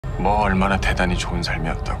뭐 얼마나 대단히 좋은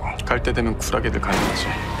삶이었다고. 갈 때 되면 쿨하게들 가는 거지.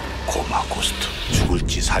 고마 고스트.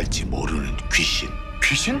 죽을지 살지 모르는 귀신.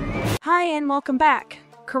 귀신? Hi and welcome back.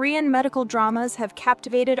 Korean medical dramas have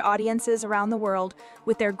captivated audiences around the world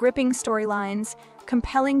with their gripping storylines,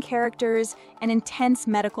 compelling characters, and intense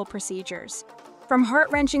medical procedures. From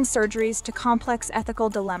heart-wrenching surgeries to complex ethical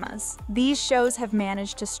dilemmas, these shows have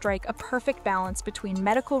managed to strike a perfect balance between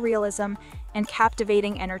medical realism and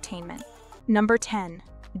captivating entertainment. Number 10.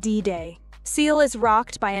 D-Day. Seoul is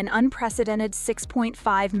rocked by an unprecedented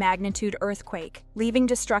 6.5 magnitude earthquake, leaving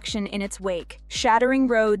destruction in its wake, shattering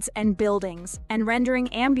roads and buildings, and rendering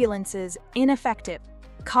ambulances ineffective.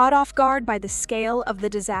 Caught off guard by the scale of the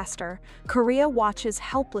disaster, Korea watches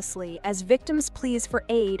helplessly as victims' pleas for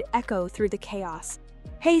aid echo through the chaos.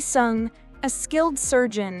 Hae-sung, a skilled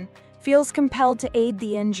surgeon, feels compelled to aid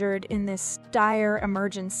the injured in this dire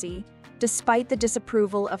emergency, despite the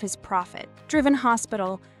disapproval of his profit-driven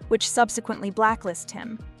hospital, which subsequently blacklists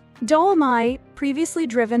him. Do-mai, previously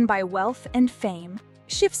driven by wealth and fame,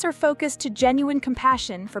 shifts her focus to genuine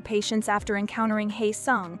compassion for patients after encountering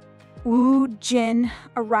Hae-sung. Woo Jin,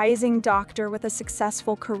 a rising doctor with a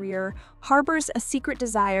successful career, harbors a secret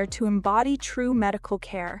desire to embody true medical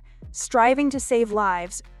care, striving to save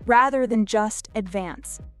lives rather than just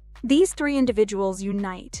advance. These three individuals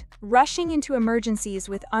unite, rushing into emergencies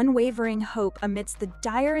with unwavering hope amidst the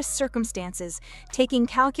direst circumstances, taking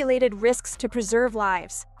calculated risks to preserve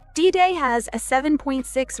lives. D-Day has a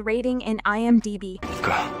 7.6 rating in IMDb.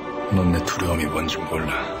 넌 내 두려움이 뭔지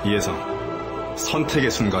몰라. 이해성,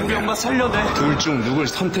 선택의 순간이야. 우리 엄마 살려내. 둘 중 누굴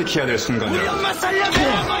선택해야 될 순간이야. 우리 엄마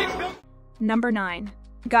살려내. Number 9.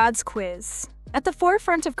 God's Quiz. At the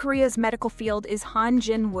forefront of Korea's medical field is Han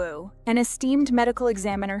Jin-woo, an esteemed medical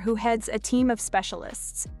examiner who heads a team of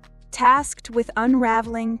specialists. Tasked with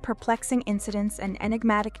unraveling perplexing incidents and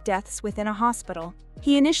enigmatic deaths within a hospital,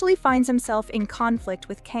 he initially finds himself in conflict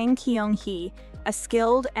with Kang Kyung-hee, a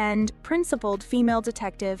skilled and principled female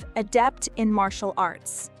detective adept in martial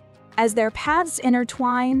arts. As their paths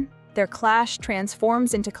intertwine, their clash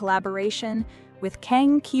transforms into collaboration, with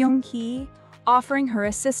Kang Kyung-hee offering her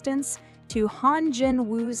assistance to Han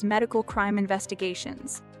Jin-woo's medical crime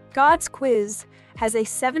investigations. God's Quiz has a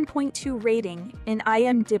 7.2 rating in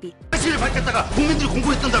IMDb. 사실을 밝혔다가 국민들이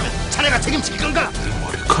공부했던다면 자네가 책임질 건가?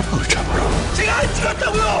 머리카락을 잡아라. 제가 안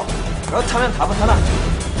찍었다고요! 그렇다면 답은 하나.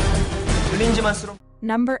 들린지만 쓰러.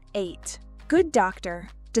 Number 8. Good Doctor.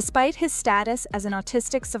 Despite his status as an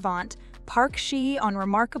autistic savant, Park Shi-on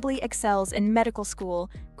remarkably excels in medical school,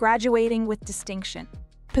 graduating with distinction.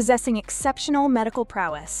 Possessing exceptional medical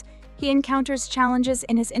prowess, he encounters challenges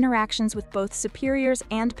in his interactions with both superiors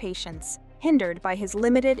and patients, hindered by his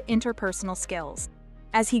limited interpersonal skills.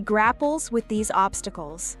 As he grapples with these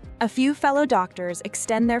obstacles, a few fellow doctors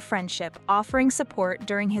extend their friendship, offering support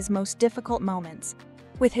during his most difficult moments.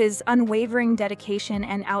 With his unwavering dedication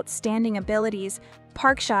and outstanding abilities,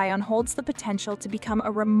 Park Shi-on holds the potential to become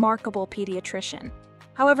a remarkable pediatrician.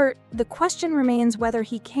 However, the question remains whether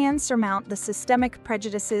he can surmount the systemic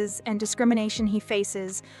prejudices and discrimination he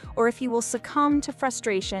faces, or if he will succumb to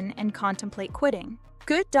frustration and contemplate quitting.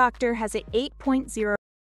 Good Doctor has a 8.0.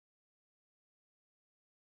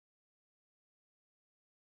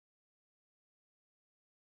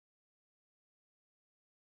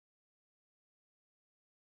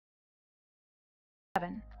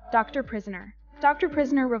 Dr. Prisoner. Dr.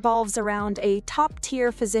 Prisoner revolves around a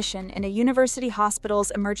top-tier physician in a university hospital's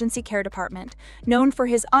emergency care department, known for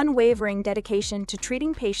his unwavering dedication to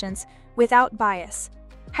treating patients without bias.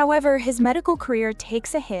 However, his medical career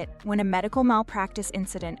takes a hit when a medical malpractice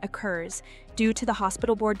incident occurs due to the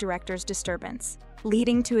hospital board director's disturbance,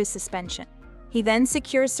 leading to his suspension. He then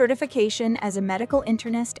secures certification as a medical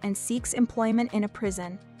internist and seeks employment in a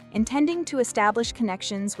prison, intending to establish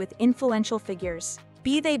connections with influential figures,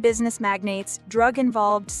 be they business magnates,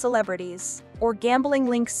 drug-involved celebrities, or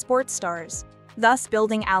gambling-linked sports stars, thus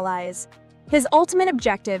building allies. His ultimate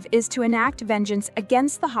objective is to enact vengeance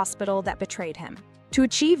against the hospital that betrayed him. To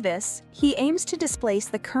achieve this, he aims to displace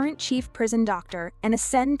the current chief prison doctor and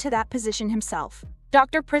ascend to that position himself.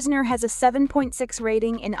 Dr. Prisoner has a 7.6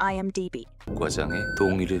 rating in IMDb. 과장의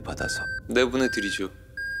동의를 받아서 내보내드리죠.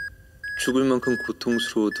 죽을 만큼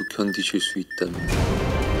고통스러워도 견디실 수 있다면.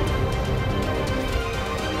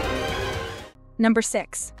 Number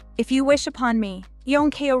 6. If You Wish Upon Me. Young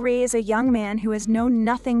Kyo-ri is a young man who has known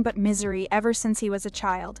nothing but misery ever since he was a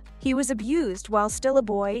child. He was abused while still a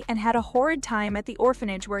boy and had a horrid time at the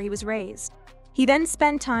orphanage where he was raised. He then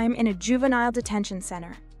spent time in a juvenile detention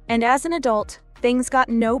center. And as an adult, things got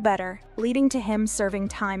no better, leading to him serving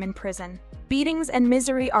time in prison. beatings and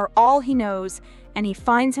misery are all he knows, and he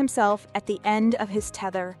finds himself at the end of his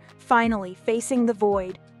tether, finally facing the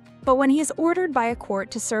void. But when he is ordered by a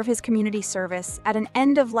court to serve his community service at an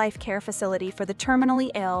end-of-life care facility for the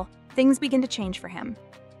terminally ill, things begin to change for him.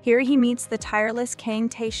 Here he meets the tireless Kang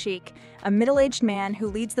Tae-shik, a middle-aged man who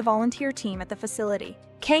leads the volunteer team at the facility.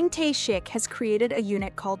 Kang Tae-shik has created a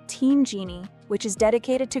unit called Team Genie, which is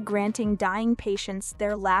dedicated to granting dying patients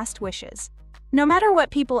their last wishes. No matter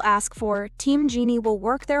what people ask for, Team Genie will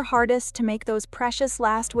work their hardest to make those precious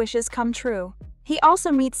last wishes come true. He also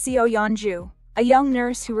meets Seo Yeonju, a young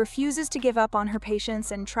nurse who refuses to give up on her patients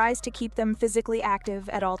and tries to keep them physically active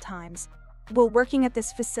at all times. Will working at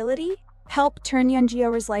this facility help turn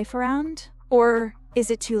Yeonju's life around? Or is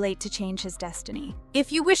it too late to change his destiny?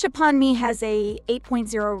 If You Wish Upon Me has a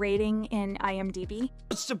 8.0 rating in IMDb.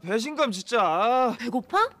 진짜 배신감 진짜.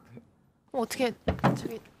 배고파? 어떻게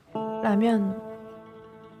저기 라면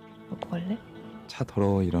먹을래? 차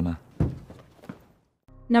더러워 일어나.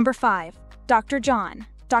 Number 5. Dr. John.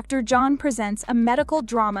 Dr. John presents a medical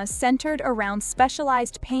drama centered around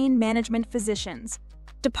specialized pain management physicians.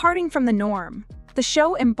 Departing from the norm, the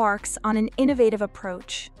show embarks on an innovative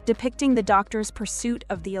approach, depicting the doctor's pursuit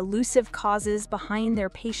of the elusive causes behind their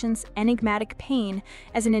patients' enigmatic pain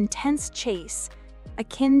as an intense chase,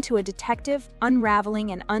 akin to a detective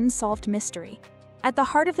unraveling an unsolved mystery. At the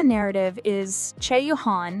heart of the narrative is Chae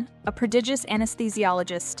Yoo-han, a prodigious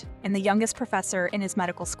anesthesiologist and the youngest professor in his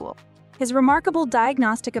medical school. His remarkable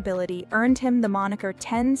diagnostic ability earned him the moniker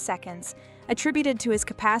 10 seconds, attributed to his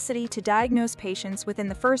capacity to diagnose patients within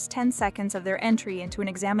the first 10 seconds of their entry into an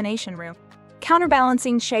examination room.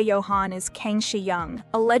 Counterbalancing Chae Yoo-han is Kang Si-young,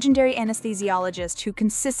 a legendary anesthesiologist who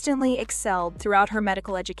consistently excelled throughout her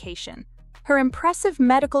medical education. Her impressive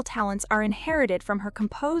medical talents are inherited from her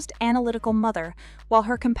composed, analytical mother, while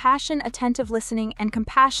her compassion, attentive listening, and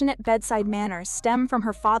compassionate bedside manner stem from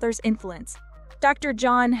her father's influence. Dr.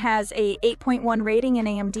 John has a 8.1 rating in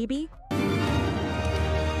IMDb.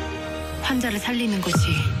 환자를 살리는 것이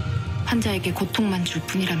환자에게 고통만 줄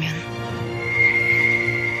뿐이라면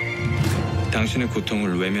당신의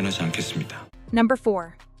고통을 외면하지 않겠습니다. Number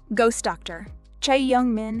 4. Ghost Doctor. Chae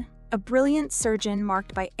Young-min, a brilliant surgeon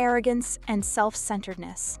marked by arrogance and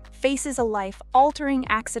self-centeredness, faces a life-altering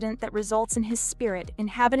accident that results in his spirit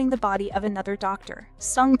inhabiting the body of another doctor,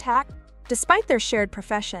 Sung-tak. Despite their shared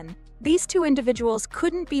profession, these two individuals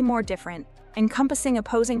couldn't be more different, encompassing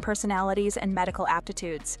opposing personalities and medical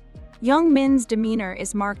aptitudes. Young Min's demeanor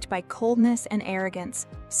is marked by coldness and arrogance,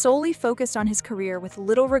 solely focused on his career with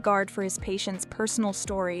little regard for his patients' personal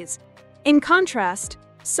stories. In contrast,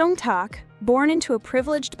 Sung-tak, born into a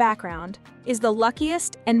privileged background, is the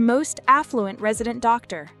luckiest and most affluent resident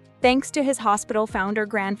doctor, thanks to his hospital founder,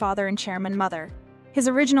 grandfather, and chairman mother. His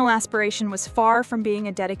original aspiration was far from being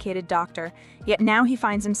a dedicated doctor, yet now he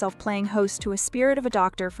finds himself playing host to a spirit of a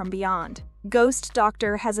doctor from beyond. Ghost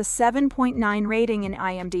Doctor has a 7.9 rating in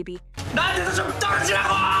IMDb. 나한테서 좀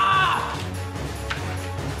떨어지라고!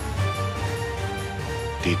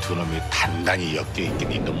 네 두 놈이 단단히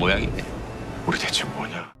엮여있긴 있는 모양이네. 우리 대체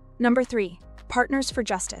뭐냐? Number 3. Partners for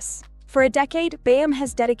Justice. For a decade, Baem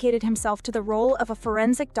has dedicated himself to the role of a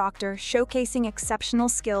forensic doctor, showcasing exceptional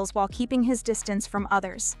skills while keeping his distance from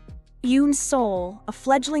others. Yoon Sol, a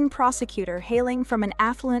fledgling prosecutor hailing from an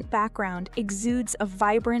affluent background, exudes a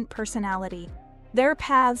vibrant personality. Their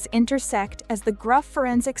paths intersect as the gruff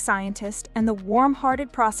forensic scientist and the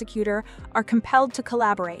warm-hearted prosecutor are compelled to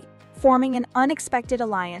collaborate, forming an unexpected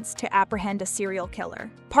alliance to apprehend a serial killer.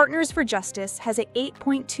 Partners for Justice has a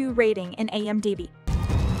 8.2 rating in IMDb.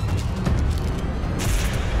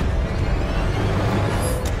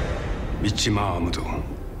 믿지 마 아무도.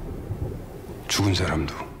 죽은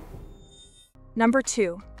사람도. Number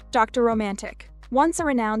 2. Dr. Romantic. Once a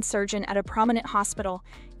renowned surgeon at a prominent hospital,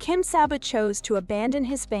 Kim Saba chose to abandon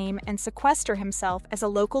his fame and sequester himself as a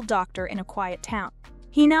local doctor in a quiet town.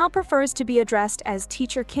 He now prefers to be addressed as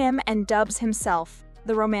Teacher Kim and dubs himself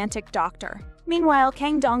the Romantic Doctor. Meanwhile,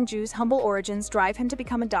 Kang Dongju's humble origins drive him to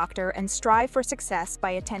become a doctor and strive for success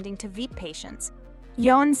by attending to VIP patients.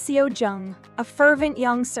 Yeon Seo-jung, a fervent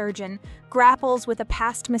young surgeon, grapples with a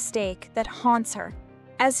past mistake that haunts her.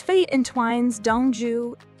 As fate entwines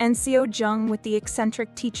Dongju and Seo-jung with the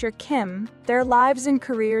eccentric teacher Kim, their lives and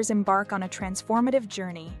careers embark on a transformative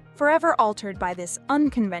journey, forever altered by this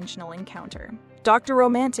unconventional encounter. Dr.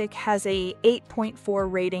 Romantic has a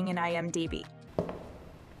 8.4 rating in IMDb.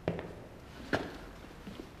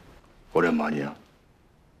 오랜만이야.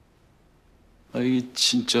 이게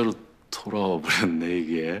진짜로 돌아와 버렸네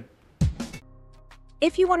이게.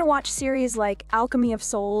 If you want to watch series like Alchemy of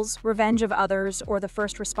Souls, Revenge of Others, or The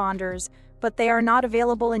First Responders, but they are not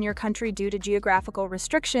available in your country due to geographical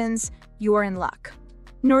restrictions, you are in luck.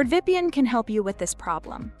 NordVPN can help you with this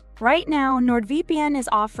problem. Right now, NordVPN is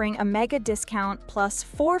offering a mega discount plus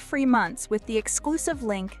 4 free months with the exclusive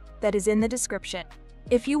link that is in the description.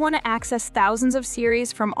 If you want to access thousands of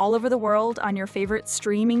series from all over the world on your favorite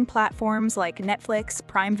streaming platforms like Netflix,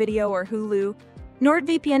 Prime Video, or Hulu,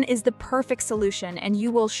 NordVPN is the perfect solution and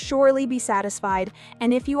you will surely be satisfied,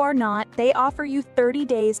 and if you are not, they offer you 30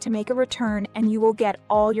 days to make a return and you will get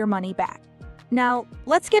all your money back. Now,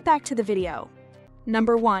 let's get back to the video.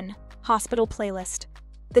 Number 1. Hospital Playlist.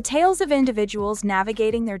 The tales of individuals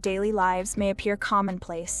navigating their daily lives may appear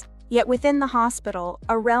commonplace, yet within the hospital,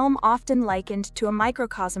 a realm often likened to a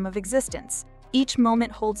microcosm of existence. Each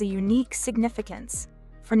moment holds a unique significance,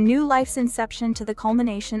 from new life's inception to the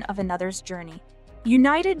culmination of another's journey.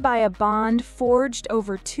 United by a bond forged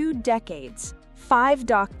over 2 decades, 5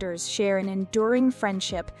 doctors share an enduring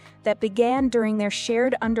friendship that began during their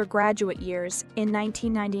shared undergraduate years in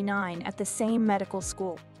 1999 at the same medical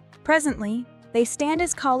school. Presently, they stand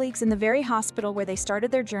as colleagues in the very hospital where they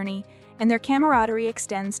started their journey, and their camaraderie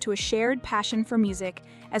extends to a shared passion for music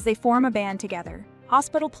as they form a band together.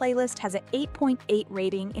 Hospital Playlist has an 8.8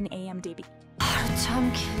 rating in IMDb.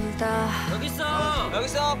 참 길다. 여기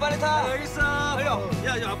있어 빨리 타. 여기 있어. 달려.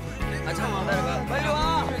 야 앞으로. 잠깐만 기다려봐. 빨리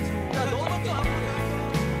와. 야 너도 좀 앞으로.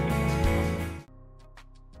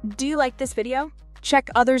 Do you like this video? Check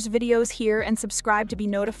others' videos here and subscribe to be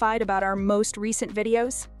notified about our most recent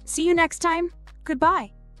videos. See you next time.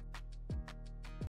 Goodbye.